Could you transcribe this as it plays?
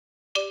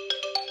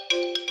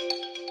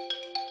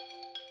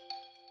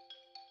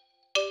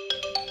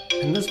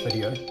In this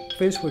video,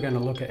 first we're going to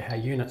look at how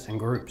units and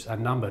groups are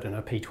numbered in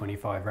a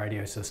P25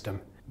 radio system,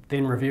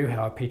 then review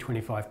how a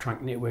P25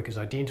 trunk network is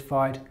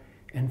identified,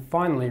 and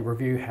finally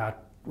review how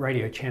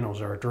radio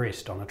channels are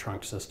addressed on a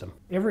trunk system.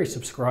 Every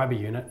subscriber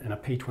unit in a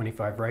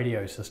P25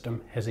 radio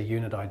system has a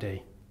unit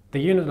ID. The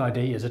unit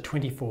ID is a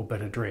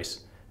 24-bit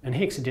address. In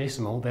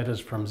hexadecimal, that is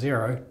from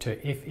 0 to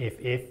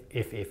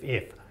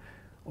FFFFFF,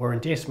 or in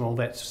decimal,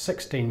 that's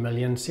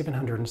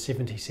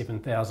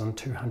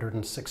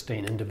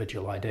 16,777,216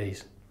 individual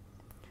IDs.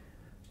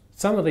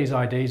 Some of these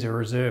IDs are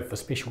reserved for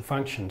special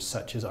functions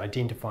such as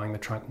identifying the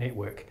trunk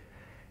network,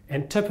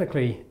 and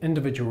typically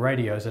individual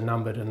radios are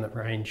numbered in the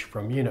range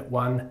from Unit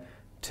 1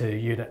 to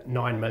Unit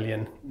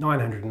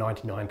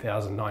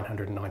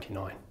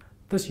 9,999,999.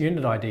 This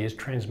unit ID is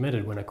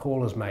transmitted when a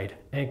call is made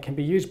and can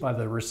be used by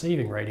the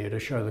receiving radio to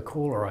show the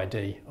caller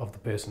ID of the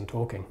person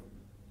talking.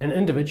 An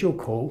individual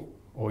call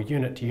or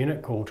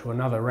unit-to-unit call to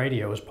another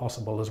radio is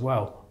possible as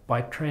well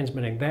by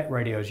transmitting that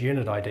radio's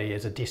unit ID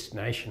as a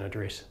destination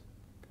address.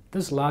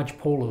 This large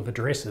pool of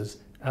addresses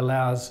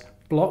allows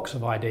blocks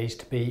of IDs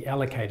to be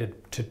allocated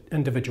to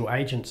individual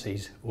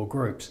agencies or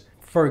groups.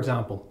 For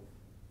example,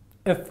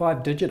 if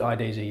 5-digit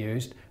IDs are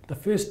used, the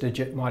first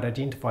digit might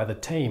identify the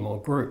team or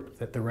group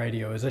that the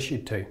radio is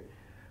issued to.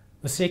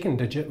 The second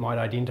digit might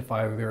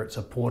identify whether it's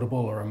a portable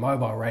or a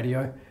mobile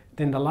radio.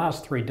 Then the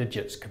last 3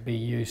 digits could be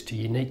used to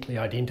uniquely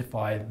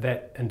identify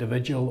that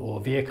individual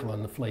or vehicle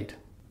in the fleet.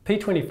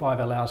 P25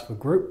 allows for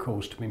group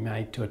calls to be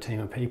made to a team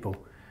of people.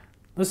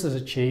 This is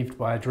achieved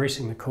by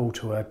addressing the call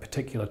to a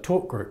particular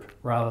talk group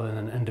rather than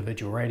an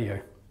individual radio.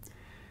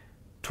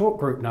 Talk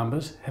group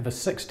numbers have a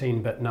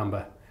 16-bit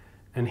number.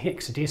 In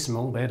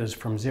hexadecimal, that is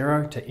from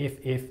 0 to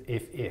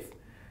FFFF,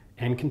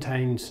 and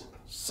contains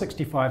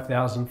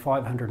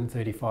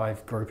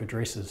 65,535 group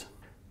addresses.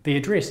 The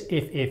address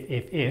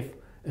FFFF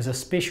is a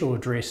special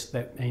address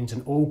that means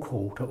an all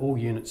call to all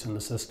units in the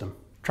system.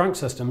 Trunk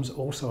systems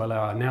also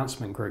allow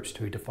announcement groups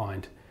to be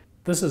defined.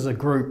 This is a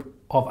group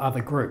of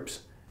other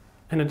groups.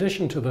 In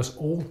addition to this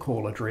all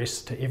call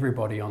address to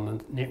everybody on the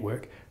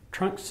network,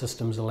 trunk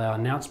systems allow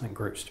announcement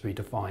groups to be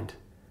defined.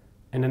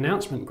 An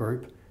announcement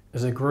group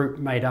is a group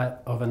made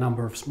up of a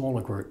number of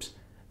smaller groups,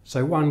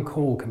 so one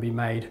call can be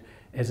made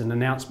as an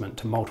announcement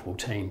to multiple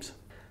teams.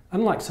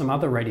 Unlike some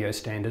other radio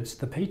standards,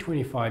 the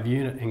P25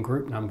 unit and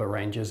group number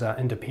ranges are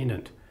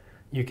independent.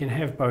 You can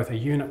have both a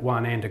Unit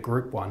 1 and a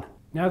Group 1.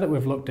 Now that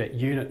we've looked at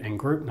unit and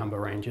group number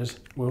ranges,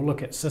 we'll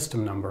look at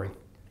system numbering.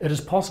 It is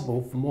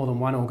possible for more than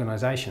one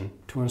organisation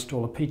to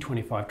install a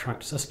P25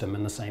 trunk system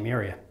in the same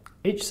area.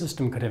 Each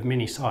system could have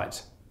many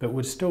sites, but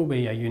would still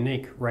be a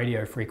unique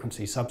radio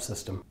frequency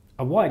subsystem.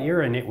 A wide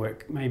area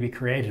network may be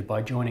created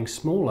by joining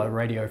smaller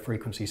radio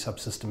frequency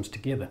subsystems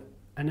together.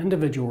 An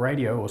individual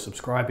radio or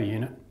subscriber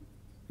unit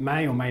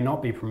may or may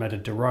not be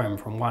permitted to roam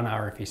from one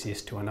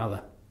RFSS to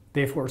another.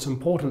 Therefore, it's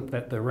important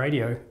that the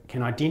radio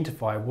can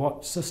identify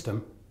what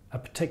system a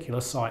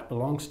particular site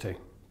belongs to.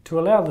 To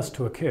allow this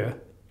to occur,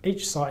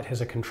 each site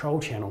has a control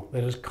channel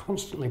that is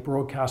constantly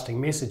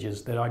broadcasting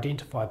messages that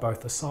identify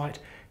both the site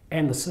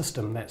and the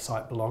system that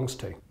site belongs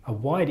to. A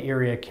Wide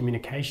Area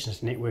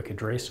Communications Network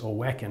address, or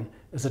WACN,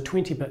 is a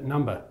 20-bit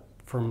number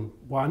from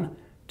 1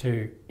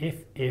 to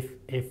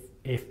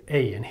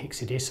FFFFE in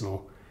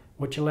hexadecimal,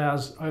 which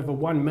allows over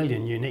 1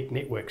 million unique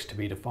networks to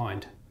be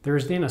defined. There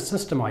is then a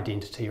system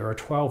identity, or a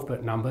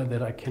 12-bit number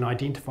that can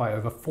identify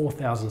over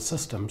 4,000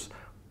 systems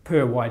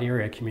per Wide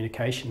Area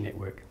Communication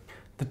Network.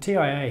 The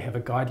TIA have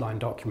a guideline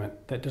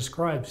document that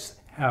describes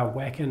how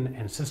WACN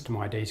and system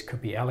IDs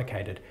could be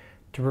allocated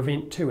to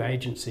prevent two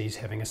agencies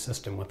having a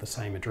system with the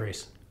same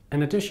address.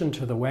 In addition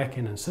to the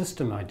WACN and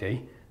system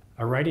ID,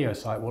 a radio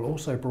site will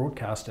also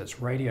broadcast its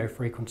radio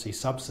frequency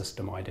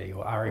subsystem ID,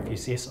 or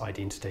RFSS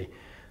identity.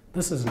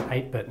 This is an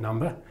 8-bit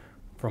number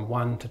from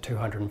 1 to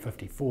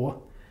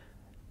 254,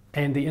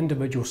 and the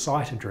individual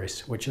site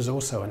address, which is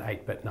also an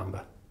 8-bit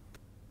number.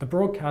 The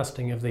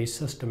broadcasting of these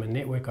system and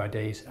network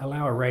IDs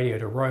allow a radio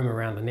to roam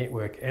around the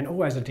network and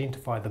always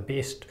identify the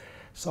best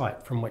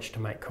site from which to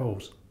make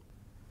calls.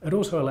 It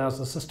also allows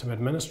the system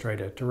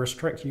administrator to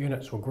restrict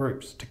units or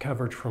groups to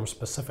coverage from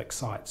specific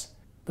sites.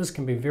 This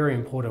can be very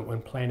important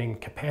when planning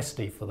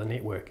capacity for the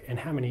network and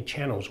how many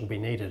channels will be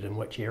needed in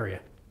which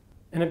area.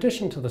 In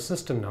addition to the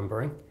system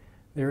numbering,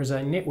 there is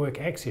a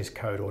Network Access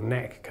Code, or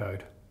NAC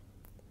code.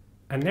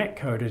 A NAC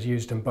code is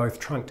used in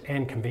both trunked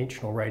and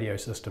conventional radio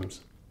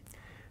systems.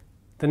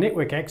 The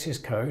Network Access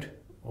Code,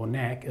 or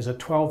NAC, is a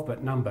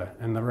 12-bit number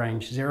in the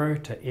range 0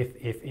 to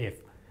FFF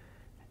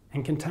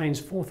and contains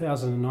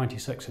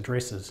 4,096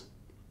 addresses.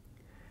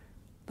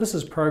 This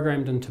is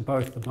programmed into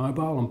both the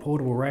mobile and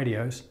portable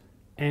radios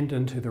and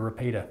into the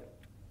repeater,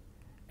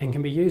 and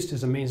can be used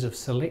as a means of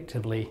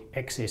selectively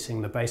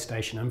accessing the base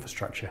station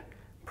infrastructure,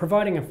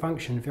 providing a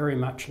function very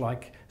much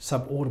like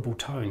subaudible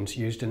tones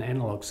used in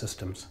analog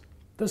systems.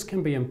 This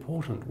can be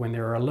important when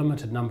there are a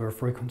limited number of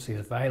frequencies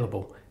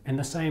available and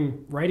the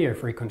same radio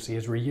frequency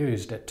is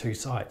reused at two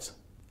sites.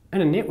 In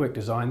a network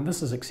design,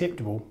 this is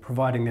acceptable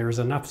providing there is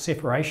enough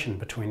separation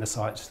between the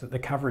sites that the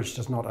coverage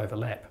does not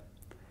overlap.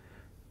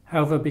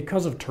 However,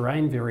 because of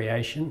terrain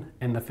variation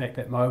and the fact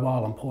that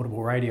mobile and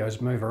portable radios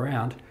move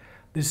around,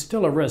 there's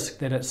still a risk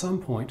that at some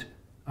point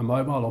a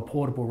mobile or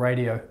portable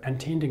radio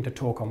intending to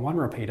talk on one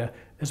repeater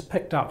is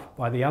picked up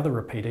by the other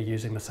repeater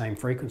using the same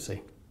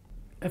frequency.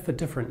 If a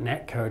different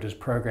NAT code is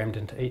programmed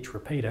into each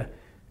repeater,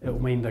 it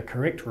will mean the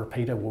correct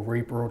repeater will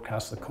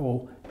rebroadcast the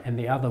call and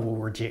the other will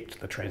reject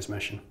the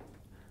transmission.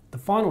 The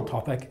final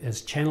topic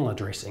is channel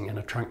addressing in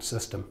a trunked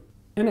system.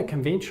 In a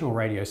conventional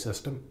radio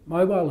system,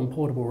 mobile and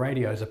portable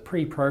radios are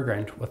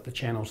pre-programmed with the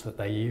channels that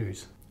they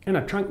use. In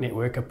a trunk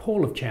network, a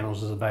pool of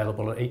channels is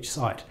available at each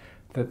site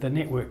that the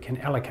network can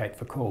allocate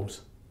for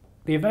calls.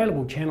 The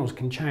available channels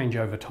can change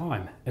over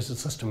time as the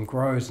system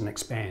grows and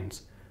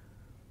expands.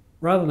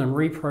 Rather than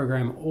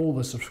reprogram all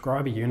the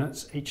subscriber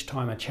units each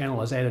time a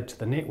channel is added to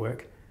the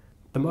network,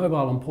 the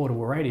mobile and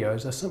portable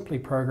radios are simply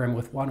programmed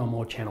with one or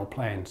more channel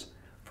plans,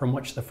 from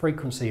which the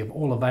frequency of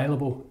all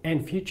available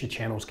and future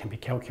channels can be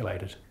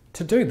calculated.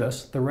 To do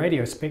this, the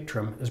radio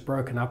spectrum is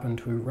broken up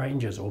into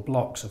ranges or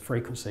blocks of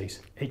frequencies.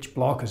 Each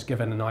block is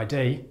given an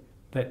ID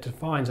that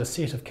defines a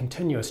set of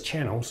continuous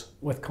channels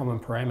with common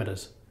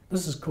parameters.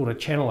 This is called a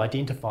channel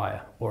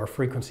identifier or a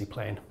frequency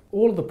plan.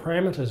 All of the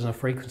parameters in a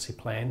frequency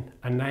plan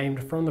are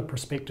named from the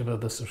perspective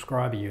of the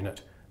subscriber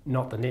unit,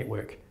 not the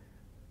network.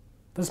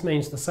 This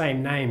means the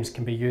same names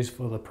can be used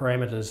for the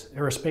parameters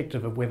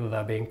irrespective of whether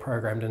they're being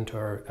programmed into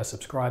a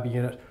subscriber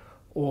unit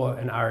or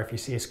an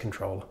RFSS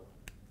controller.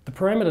 The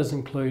parameters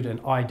include an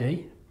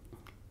ID,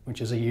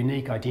 which is a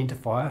unique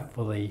identifier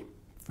for the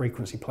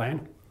frequency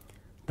plan,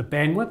 the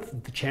bandwidth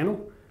of the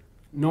channel,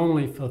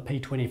 normally for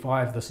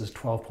P25 this is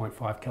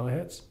 12.5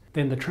 kHz,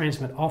 then the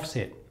transmit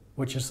offset,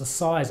 which is the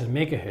size in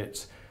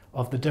megahertz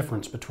of the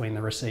difference between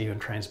the receive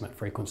and transmit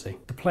frequency.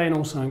 The plan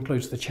also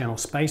includes the channel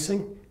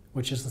spacing,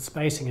 which is the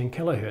spacing in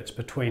kilohertz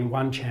between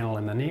one channel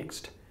and the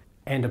next,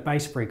 and a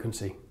base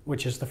frequency,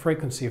 which is the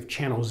frequency of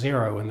channel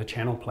 0 in the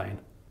channel plan.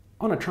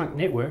 On a trunk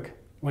network,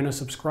 when a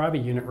subscriber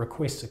unit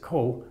requests a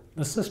call,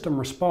 the system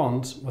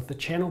responds with the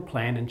channel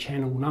plan and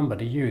channel number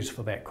to use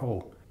for that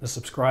call. The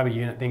subscriber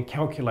unit then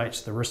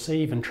calculates the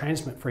receive and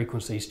transmit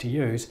frequencies to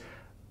use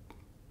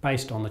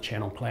based on the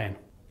channel plan.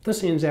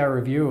 This ends our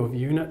review of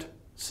unit,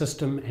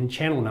 system and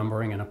channel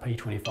numbering in a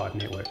P25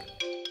 network.